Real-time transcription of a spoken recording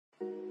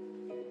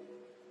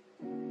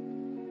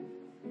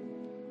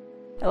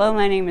Hello,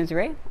 my name is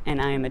Ray,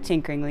 and I am a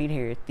tinkering lead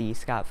here at the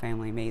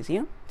Family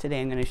Amazeum.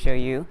 Today I'm going to show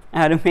you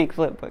how to make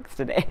flipbooks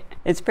today.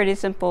 It's pretty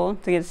simple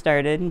to get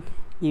started.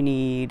 You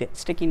need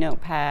sticky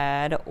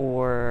notepad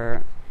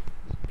or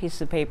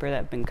pieces of paper that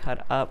have been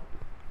cut up,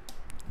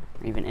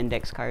 or even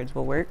index cards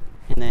will work.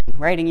 And then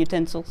writing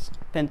utensils,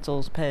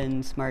 pencils,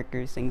 pens,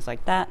 markers, things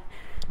like that.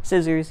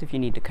 Scissors if you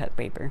need to cut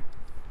paper.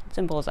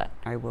 Simple as that.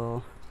 I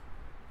will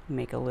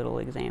make a little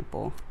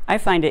example. I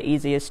find it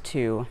easiest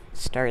to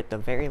start at the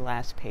very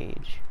last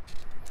page,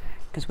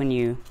 because when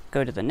you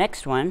go to the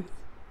next one,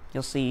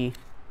 you'll see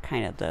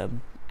kind of the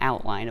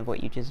outline of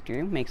what you just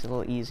drew. Makes it a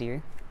little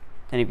easier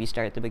than if you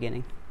start at the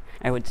beginning.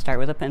 I would start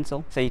with a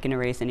pencil so you can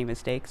erase any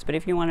mistakes, but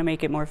if you want to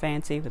make it more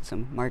fancy with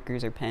some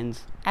markers or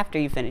pens after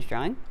you finish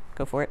drawing,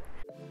 go for it.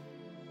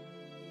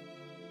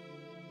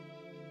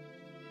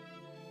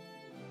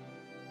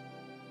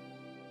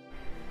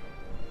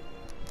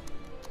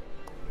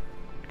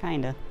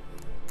 Kinda.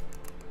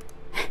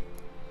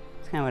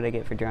 It's kind of what I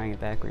get for drawing it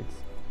backwards.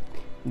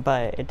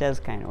 But it does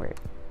kind of work.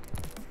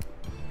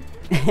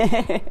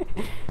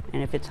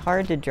 And if it's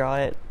hard to draw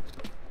it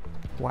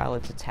while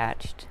it's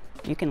attached,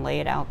 you can lay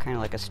it out kind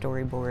of like a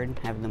storyboard,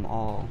 have them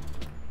all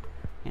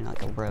in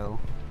like a row,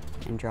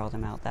 and draw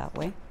them out that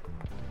way.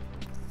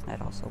 That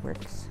also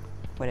works.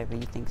 Whatever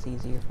you think's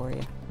easier for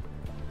you.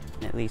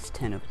 At least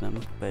 10 of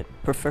them, but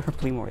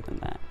preferably more than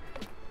that.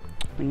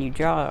 When you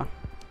draw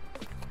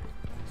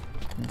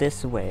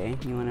this way,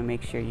 you want to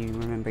make sure you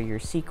remember your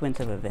sequence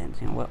of events,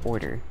 what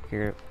order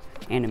your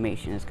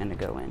animation is going to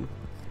go in.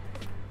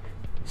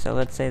 So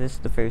let's say this is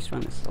the first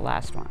one, this is the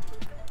last one.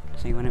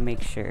 So you want to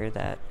make sure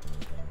that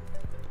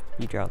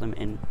you draw them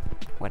in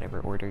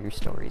whatever order your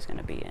story is going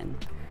to be in.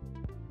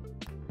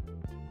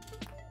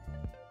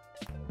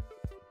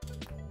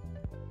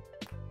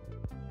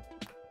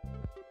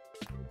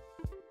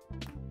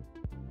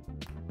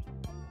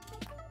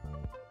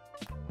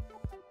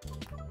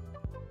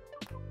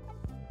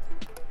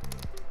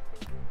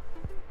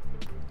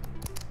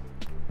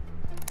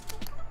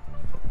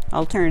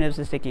 Alternatives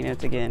to sticky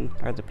notes again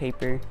are the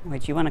paper,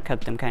 which you want to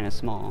cut them kind of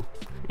small.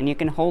 And you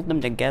can hold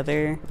them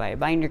together by a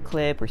binder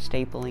clip or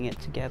stapling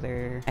it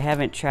together. I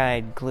haven't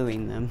tried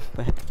gluing them,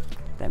 but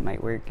that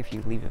might work if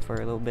you leave it for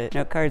a little bit.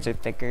 Note cards are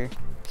thicker,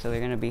 so they're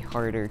going to be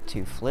harder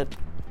to flip.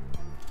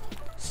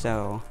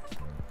 So,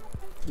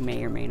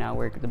 may or may not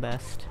work the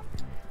best.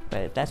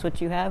 But if that's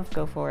what you have,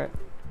 go for it.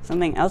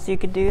 Something else you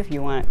could do if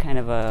you want kind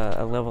of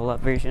a level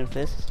up version of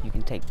this, you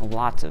can take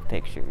lots of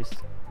pictures.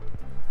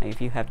 If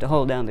you have to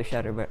hold down the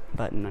shutter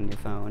button on your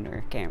phone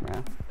or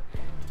camera,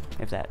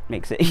 if that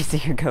makes it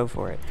easier, go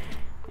for it.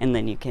 And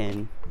then you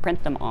can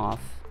print them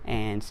off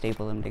and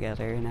staple them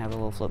together and have a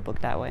little flip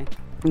book that way.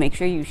 Make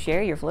sure you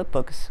share your flip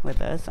books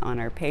with us on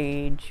our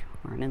page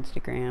or on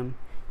Instagram.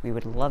 We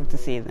would love to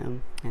see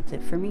them. That's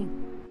it for me.